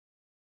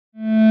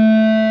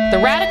The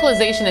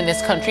radicalization in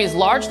this country is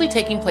largely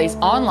taking place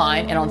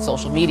online and on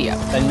social media.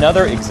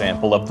 Another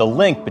example of the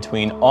link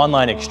between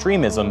online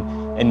extremism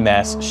and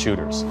mass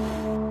shooters.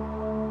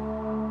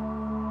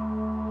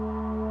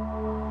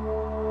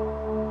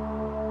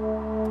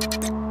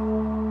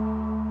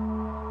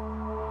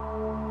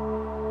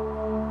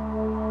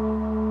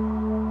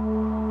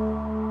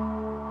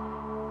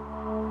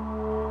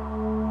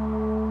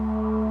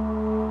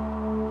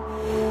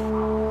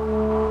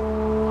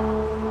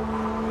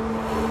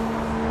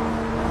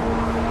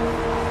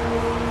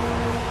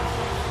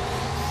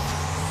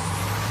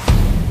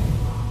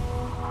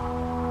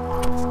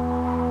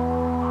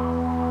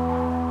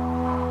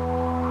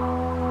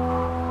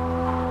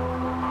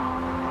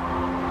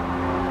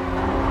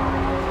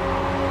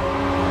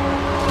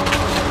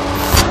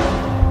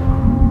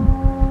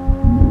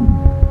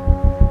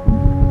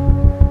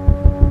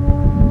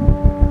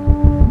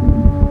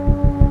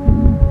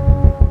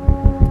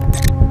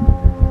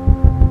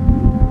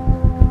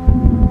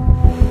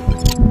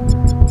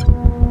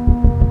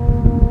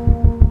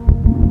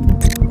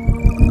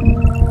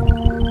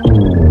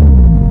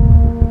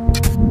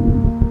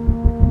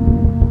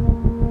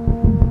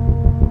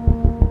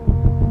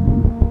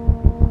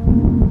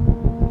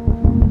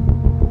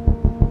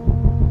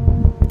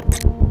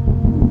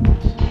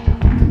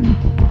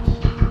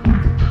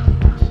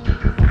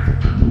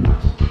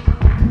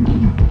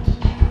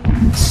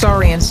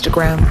 Sorry,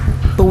 Instagram,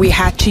 but we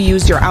had to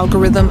use your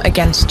algorithm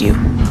against you.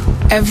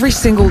 Every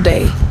single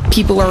day,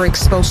 people are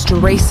exposed to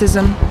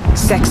racism,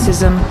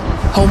 sexism,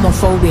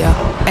 homophobia,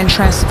 and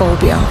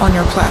transphobia on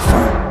your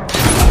platform.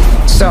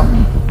 So,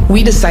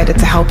 we decided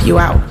to help you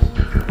out.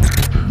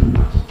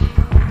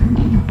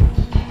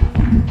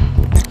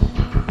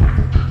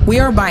 We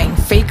are buying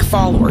fake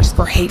followers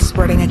for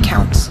hate-spreading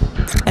accounts,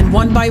 and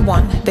one by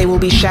one, they will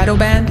be shadow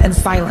banned and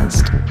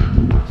silenced.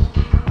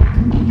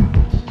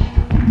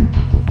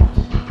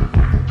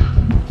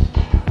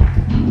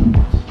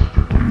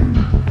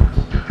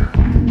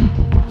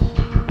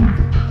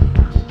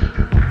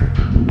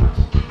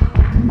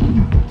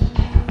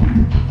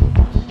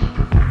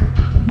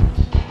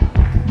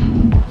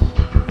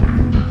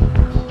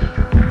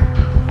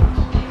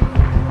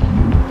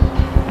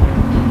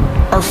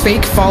 Are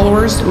fake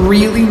followers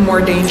really more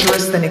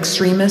dangerous than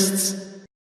extremists?